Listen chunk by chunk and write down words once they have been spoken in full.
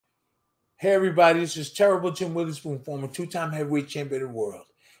Hey everybody, this is Terrible Tim Witherspoon, former two-time heavyweight champion of the world.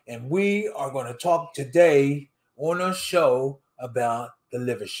 And we are going to talk today on our show about the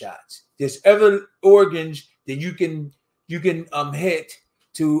liver shots. There's other organs that you can hit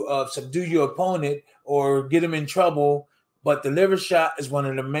to subdue your opponent or get them in trouble, but the liver shot is one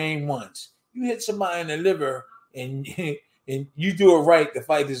of the main ones. You hit somebody in the liver and and you do it right, the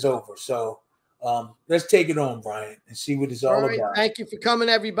fight is over. So let's take it on, Brian, and see what it's all about. Thank you for coming,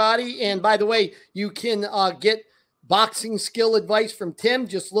 everybody. And by the way, you can get boxing skill advice from Tim.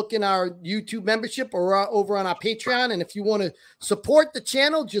 Just look in our YouTube membership or over on our Patreon. And if you want to support the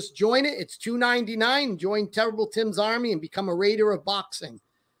channel, just join it. It's $2.99. Join Terrible Tim's Army and become a raider of boxing.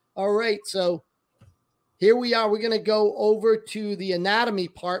 All right, so here we are. We're going to go over to the anatomy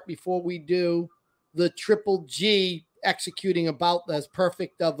part before we do the Triple G executing about as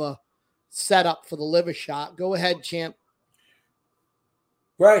perfect of a setup for the liver shot. Go ahead, champ.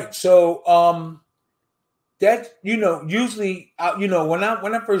 Right. So that, usually, when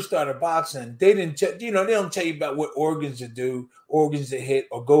I first started boxing, they didn't they don't tell you about what organs to do, organs to hit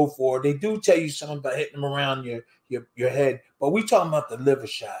or go for. They do tell you something about hitting them around your head, but we talking about the liver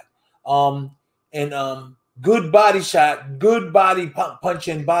shot. Good body shot, good body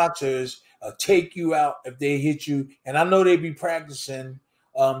punching boxers take you out if they hit you. And I know they be practicing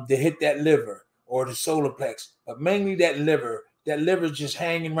to hit that liver or the solar plex, but mainly that liver just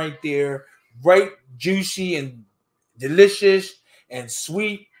hanging right there, right, juicy and delicious and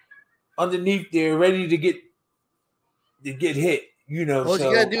sweet underneath there, ready to get hit. All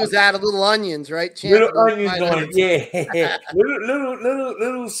you gotta do is add a little onions, right, champ? Little onions on it, yeah.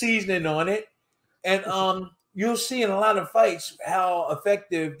 little seasoning on it, and you'll see in a lot of fights how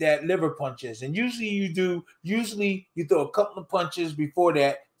effective that liver punch is. And usually you throw a couple of punches before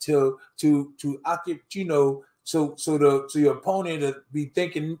that to occupy, so your opponent will be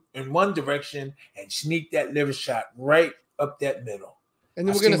thinking in one direction and sneak that liver shot right up that middle. And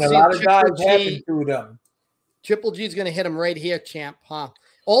then we're going to see a lot of guys happen through them. Triple G is going to hit him right here, champ. Huh?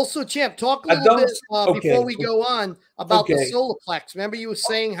 Also, champ, talk a little bit before we go on about the solar plex. Remember, you were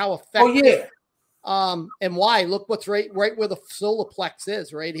saying how effective. Oh yeah. And why? Look what's right where the solar plex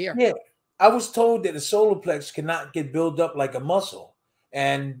is, right here. Yeah, I was told that the solar plex cannot get built up like a muscle,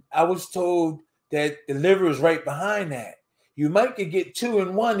 and I was told that the liver is right behind that. You might could get 2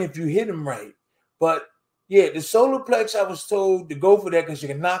 in 1 if you hit them right, but yeah, the solar plex, I was told to go for that because you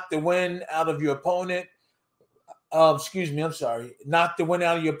can knock the wind out of your opponent. Knock the wind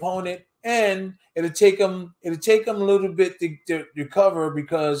out of your opponent, and it'll take them a little bit to recover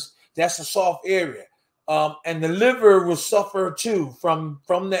because that's a soft area. And the liver will suffer too from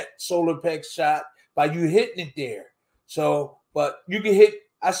that solar plex shot by you hitting it there. So, but you can hit,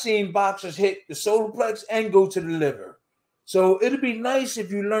 I've seen boxers hit the solar plex and go to the liver. So it'd be nice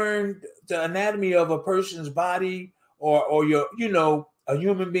if you learned the anatomy of a person's body or your, a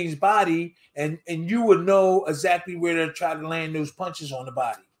human being's body, and you would know exactly where to try to land those punches on the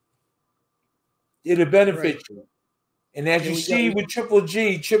body. It'll benefit you. And as you see with Triple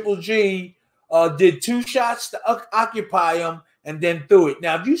G did 2 shots to occupy him and then threw it.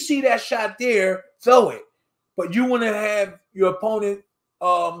 Now, if you see that shot there, throw it. But you want to have your opponent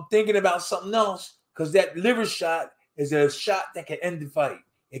thinking about something else, because that liver shot is a shot that can end the fight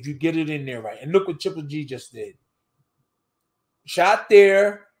if you get it in there right. And look what Triple G just did. A shot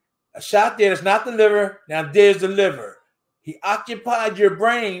there, that's not the liver. Now there's the liver. He occupied your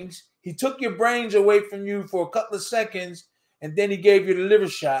brains. He took your brains away from you for a couple of seconds, and then he gave you the liver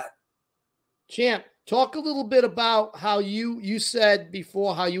shot. Champ, talk a little bit about how you said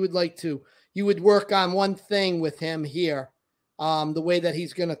before how you would work on one thing with him here, the way that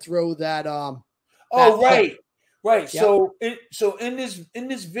he's going to throw that. Right. Yep. So in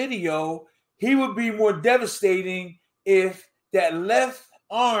this video, he would be more devastating if that left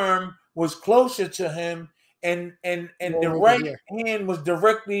arm was closer to him and the right hand was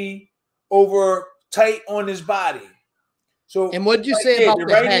directly over tight on his body. So, and what did you say about the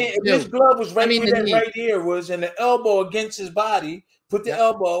right head? Hand, if his glove was right where that right ear was, and the elbow against his body, put the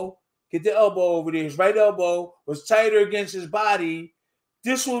elbow, get the elbow over there. His right elbow was tighter against his body.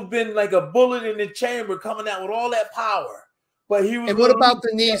 This would have been like a bullet in the chamber coming out with all that power. But he was. And what about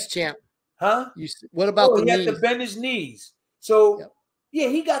the knees, champ? Huh? What about the knees? He had to bend his knees. So yeah,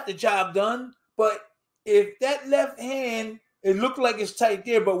 he got the job done. But if that left hand, it looked like it's tight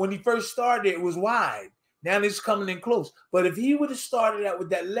there, but when he first started, it was wide. Now it's coming in close. But if he would have started out with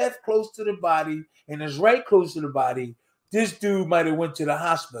that left close to the body and his right close to the body, this dude might have went to the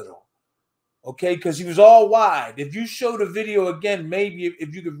hospital. Okay, because he was all wide. If you show the video again, maybe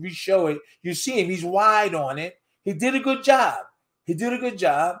if you could re-show it, you see him. He's wide on it. He did a good job.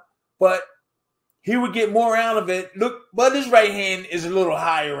 but he would get more out of it. Look, but his right hand is a little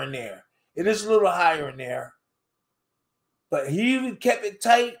higher in there. It is a little higher in there. But he kept it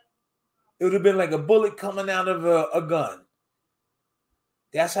tight. It would have been like a bullet coming out of a gun.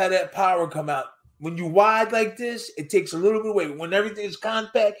 That's how that power come out. When you wide like this, it takes a little bit of weight. When everything is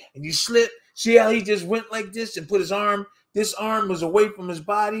compact and you slip, see how he just went like this and put his arm. This arm was away from his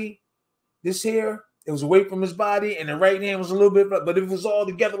body. This here, it was away from his body, and the right hand was a little bit, but if it was all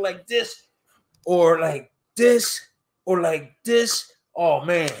together like this, or like this, or like this, oh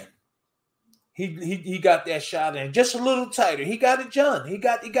man. He got that shot in just a little tighter. He got it done. He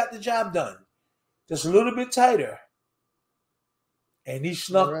got the job done. Just a little bit tighter. And he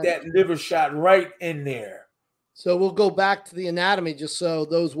snuck that liver shot right in there. So we'll go back to the anatomy just so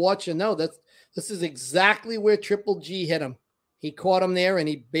those watching know that this is exactly where Triple G hit him. He caught him there and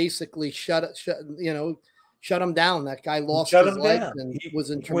he basically shut him down. That guy lost his life and he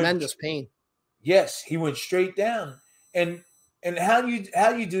was in tremendous pain. Yes, he went straight down. And how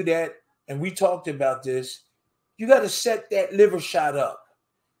you do that? And we talked about this. You got to set that liver shot up.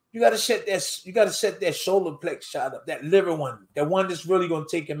 You got to set that solar plex shot up, that liver one, the one that's really going to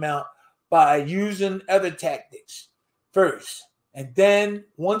take him out by using other tactics first. And then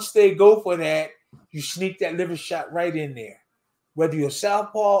once they go for that, you sneak that liver shot right in there. Whether you're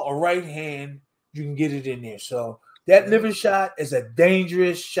southpaw or right hand, you can get it in there. So that liver shot is a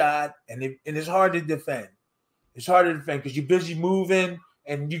dangerous shot, and it's hard to defend. It's hard to defend because you're busy moving,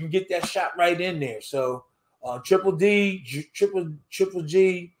 and you can get that shot right in there. So Triple G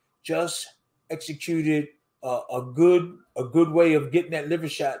just executed a good way of getting that liver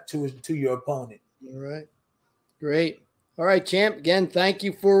shot to your opponent. All right, great. All right, champ. Again, thank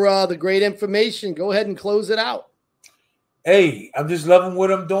you for the great information. Go ahead and close it out. Hey, I'm just loving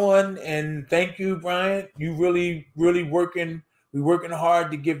what I'm doing, and thank you, Brian. You really working. We're working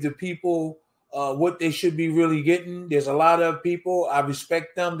hard to give the people what they should be really getting. There's a lot of people. I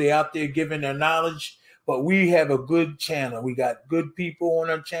respect them. They're out there giving their knowledge. But we have a good channel. We got good people on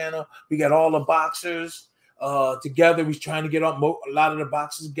our channel. We got all the boxers together. We're trying to get a lot of the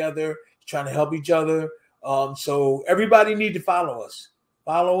boxers together, trying to help each other. So everybody need to follow us.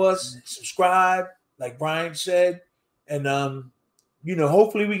 Follow us, subscribe, like Brian said. And,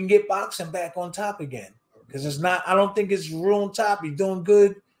 hopefully we can get boxing back on top again. Because I don't think it's real on top. You're doing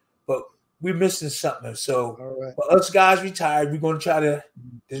good, but we're missing something. So for us guys retired, we're going to try to,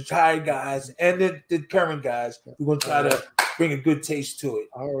 the retired guys and the current guys, we're going to try to bring a good taste to it.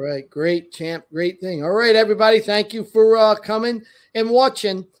 All right. Great, champ. Great thing. All right, everybody. Thank you for coming and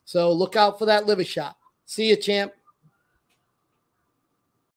watching. So look out for that liver shot. See you, champ.